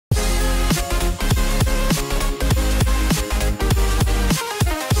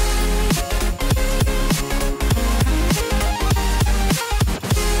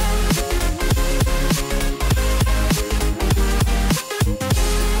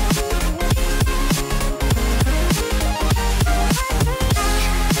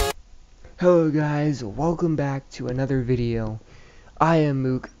Hello guys, welcome back to another video. I am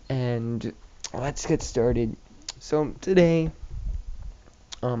Mook and let's get started. So today,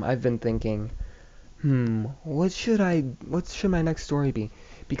 I've been thinking, what should my next story be?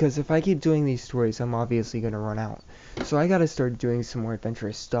 Because if I keep doing these stories, I'm obviously gonna run out. So I gotta start doing some more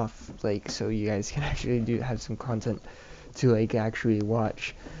adventurous stuff, like, so you guys can actually have some content to, like, actually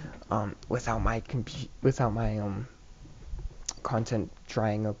watch, without my content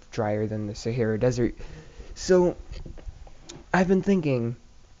drying up drier than the Sahara Desert. So I've been thinking,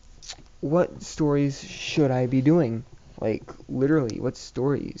 what stories should I be doing? Like, literally, what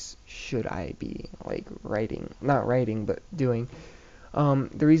stories should I be, like, writing? Not writing, but doing.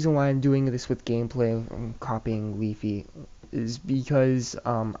 The reason why I'm doing this with gameplay, I'm copying Leafy, is because,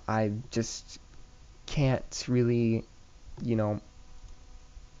 I just can't really, you know,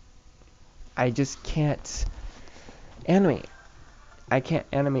 I just can't animate. I can't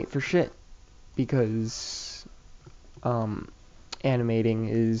animate for shit, because, animating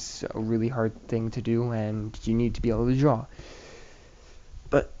is a really hard thing to do, and you need to be able to draw.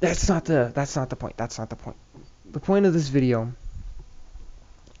 But that's not the point. That's not the point. The point of this video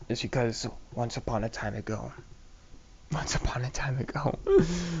is because once upon a time ago,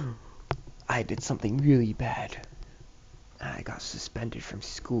 I did something really bad, and I got suspended from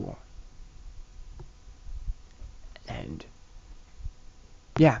school. And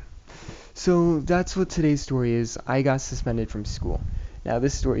yeah, so that's what today's story is. I got suspended from school. Now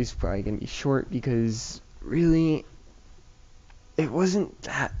this story is probably gonna be short because really, it wasn't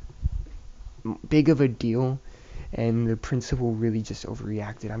that big of a deal, and the principal really just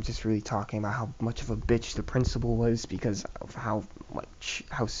overreacted. I'm just really talking about how much of a bitch the principal was because of how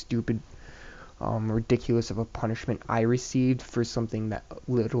stupid, ridiculous of a punishment I received for something that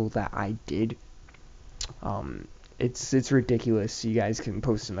little that I did. It's ridiculous. You guys can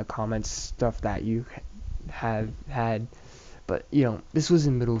post in the comments stuff that you have had, but this was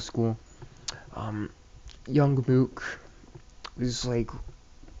in middle school. Young Mook was like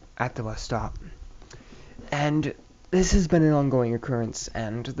at the bus stop, and this has been an ongoing occurrence,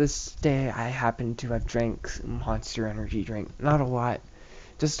 and this day I happened to have drank Monster Energy drink. Not a lot,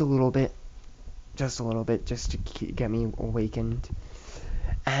 just a little bit, just to get me awakened.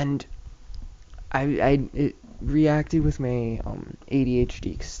 And it reacted with my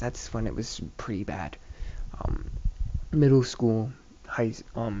ADHD, because that's when it was pretty bad. Middle school,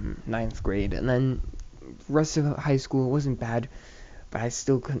 ninth grade, and then rest of high school wasn't bad, but I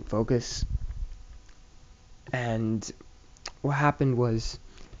still couldn't focus. And what happened was,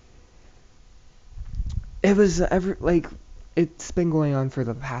 it's been going on for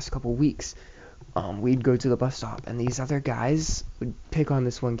the past couple weeks. We'd go to the bus stop, and these other guys would pick on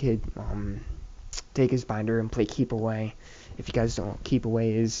this one kid, take his binder and play keep away. If you guys don't know what keep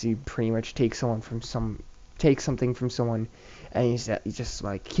away is, you pretty much take something from someone, and you just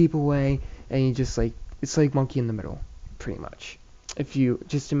like keep away, and you just like, it's like monkey in the middle, pretty much. If you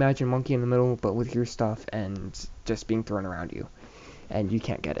just imagine monkey in the middle, but with your stuff and just being thrown around you, and you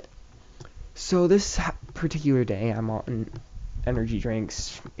can't get it. So this particular day, I'm on energy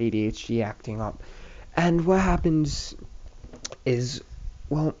drinks, ADHD acting up, and what happens is,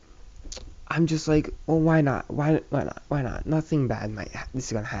 well, I'm just like, well, why not? Why not? Nothing bad this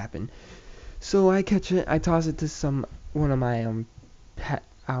is gonna happen. So I catch it, I toss it to one of my pet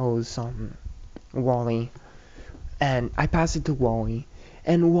owls, Wally, and I pass it to Wally,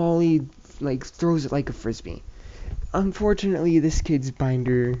 and Wally like throws it like a frisbee. Unfortunately, this kid's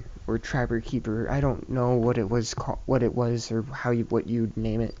binder or trapper keeper, I don't know what it was or what you'd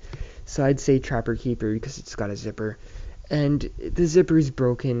name it. So I'd say trapper keeper because it's got a zipper, and the zipper's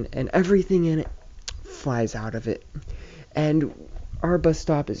broken, and everything in it flies out of it. And our bus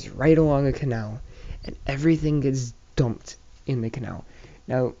stop is right along a canal, and everything gets dumped in the canal.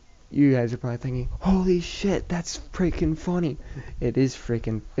 Now, you guys are probably thinking, holy shit, that's freaking funny. It was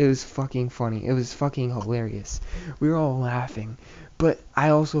fucking funny. It was fucking hilarious. We were all laughing. But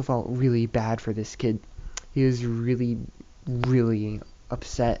I also felt really bad for this kid. He was really, really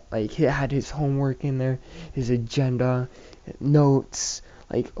upset. Like, he had his homework in there, his agenda, notes.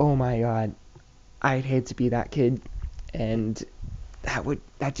 Like, oh my god. I'd hate to be that kid. And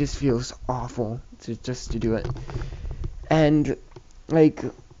that just feels awful to do it. And, like,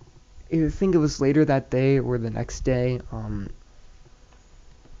 I think it was later that day or the next day,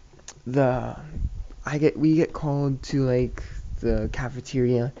 we get called to like the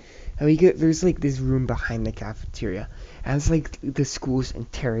cafeteria, and there's like this room behind the cafeteria, and it's like the school's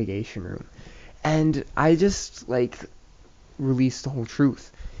interrogation room, and I just like released the whole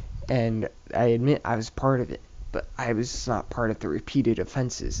truth, and I admit I was part of it, but I was not part of the repeated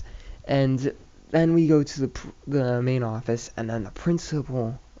offenses. And then we go to the main office, and then the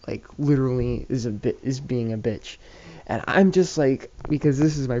principal, like, literally is being a bitch. And I'm just like, because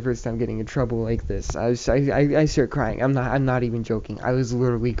this is my first time getting in trouble like this, I start crying. I'm not even joking. I was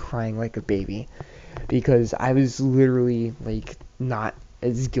literally crying like a baby, because I was literally, like, not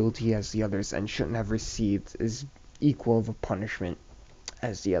as guilty as the others and shouldn't have received as equal of a punishment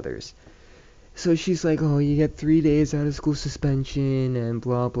as the others. So she's like, oh, you get 3 days out of school suspension and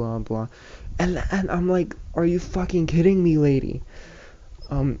blah blah blah. And I'm like, are you fucking kidding me, lady?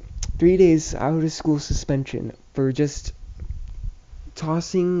 3 days out of school suspension for just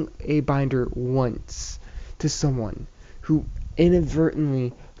tossing a binder once to someone who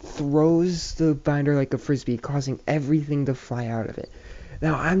inadvertently throws the binder like a frisbee, causing everything to fly out of it.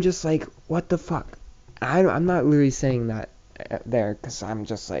 Now I'm just like, what the fuck? I'm not literally saying that there, because I'm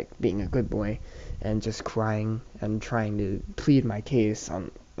just like being a good boy and just crying and trying to plead my case on,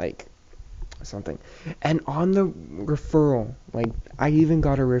 like, something. And on the referral, like, I even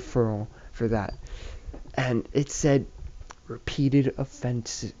got a referral for that, and it said repeated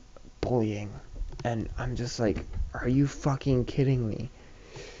offense bullying, and I'm just like, are you fucking kidding me?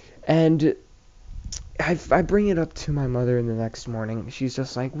 And I bring it up to my mother in the next morning. She's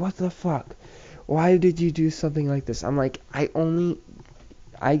just like, what the fuck? Why did you do something like this? I'm like, I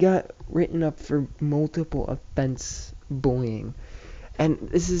got written up for multiple offense bullying. And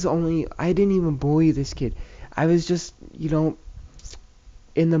this is only, I didn't even bully this kid. I was just,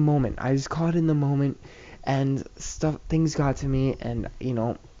 in the moment. I was caught in the moment, and things got to me, and,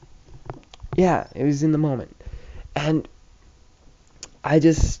 yeah, it was in the moment. And I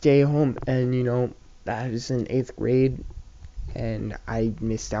just stay home, and, I was in 8th grade, and I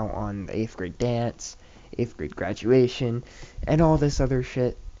missed out on the 8th grade dance, 8th grade graduation, and all this other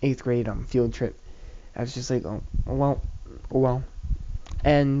shit. 8th grade field trip. I was just like, oh well.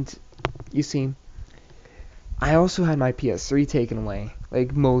 And you see, I also had my PS3 taken away,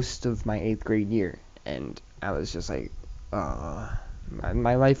 like, most of my 8th grade year, and I was just like,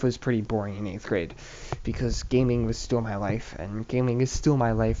 my life was pretty boring in 8th grade, because gaming was still my life, and gaming is still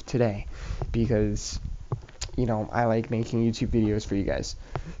my life today, because, I like making YouTube videos for you guys.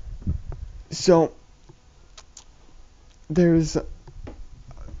 So, there's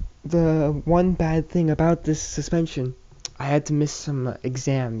the one bad thing about this suspension. I had to miss some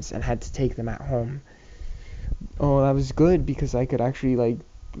exams and had to take them at home. Oh, that was good, because I could actually, like,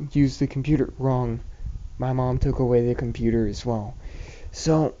 use the computer. Wrong. My mom took away the computer as well.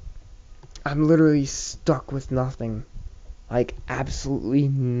 So, I'm literally stuck with nothing. Like, absolutely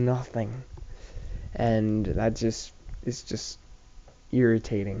nothing. And that is just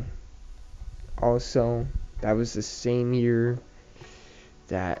irritating. Also, that was the same year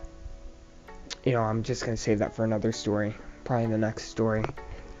that, I'm just going to save that for another story. Probably the next story.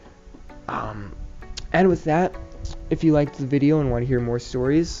 And with that, if you liked the video and want to hear more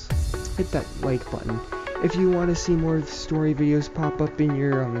stories, hit that like button. If you want to see more story videos pop up in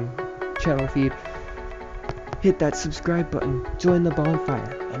your channel feed, hit that subscribe button, join the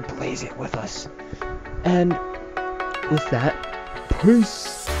bonfire, and blaze it with us. And with that,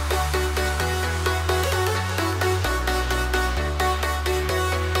 peace!